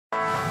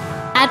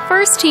At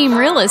First Team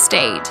Real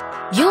Estate,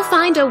 you'll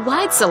find a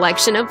wide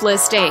selection of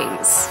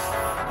listings.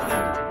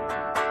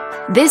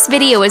 This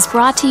video is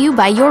brought to you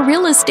by your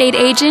real estate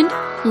agent,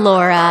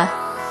 Laura.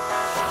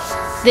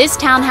 This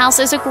townhouse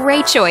is a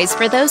great choice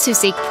for those who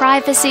seek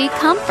privacy,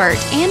 comfort,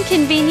 and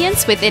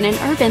convenience within an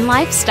urban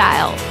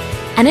lifestyle.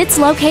 And it's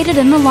located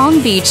in the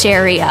Long Beach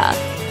area.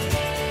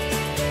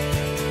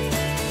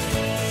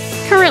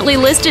 Currently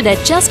listed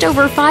at just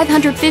over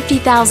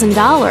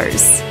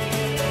 $550,000.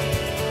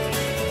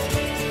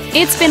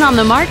 It's been on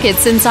the market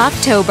since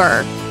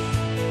October.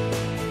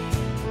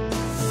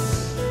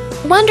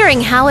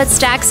 Wondering how it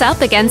stacks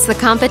up against the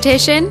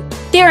competition?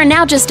 There are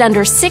now just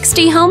under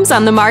 60 homes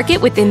on the market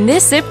within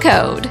this zip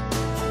code.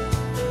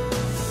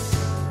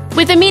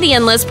 With a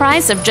median list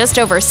price of just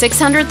over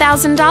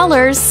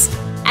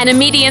 $600,000 and a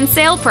median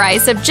sale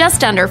price of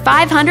just under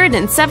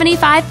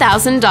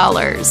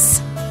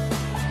 $575,000.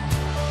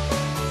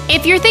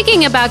 If you're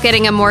thinking about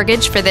getting a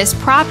mortgage for this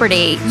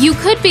property, you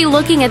could be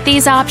looking at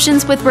these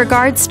options with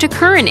regards to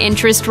current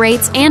interest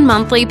rates and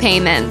monthly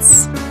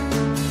payments.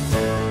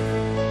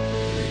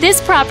 This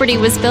property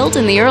was built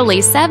in the early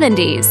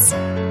 70s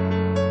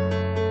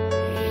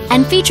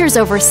and features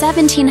over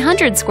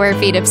 1,700 square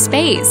feet of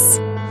space,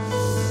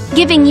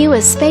 giving you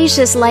a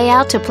spacious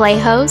layout to play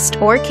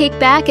host or kick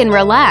back and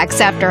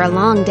relax after a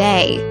long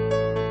day.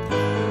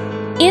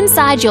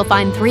 Inside, you'll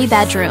find 3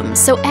 bedrooms,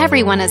 so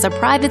everyone has a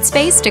private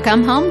space to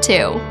come home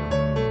to,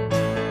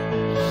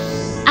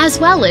 as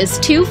well as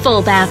 2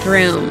 full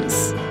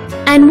bathrooms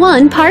and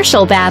 1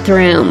 partial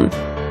bathroom.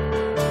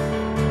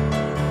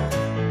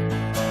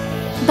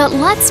 But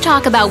let's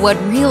talk about what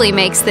really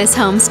makes this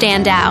home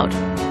stand out.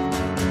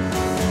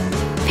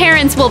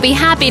 Parents will be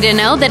happy to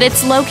know that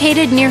it's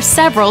located near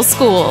several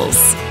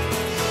schools.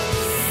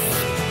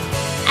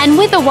 And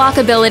with a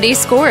walkability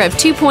score of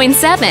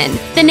 2.7,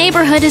 the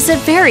neighborhood is a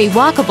very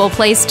walkable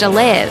place to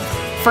live.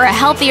 For a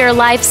healthier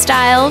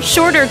lifestyle,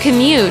 shorter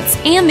commutes,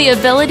 and the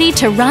ability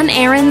to run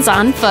errands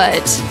on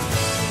foot.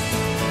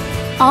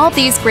 All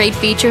these great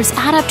features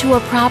add up to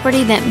a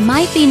property that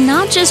might be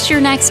not just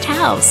your next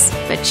house,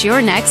 but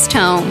your next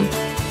home.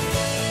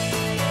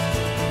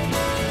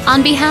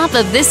 On behalf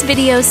of this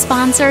video's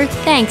sponsor,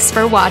 thanks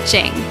for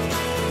watching.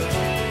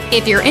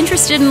 If you're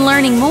interested in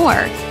learning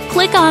more,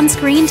 click on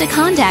screen to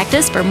contact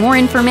us for more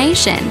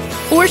information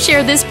or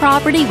share this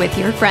property with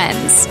your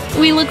friends.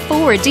 We look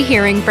forward to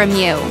hearing from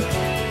you.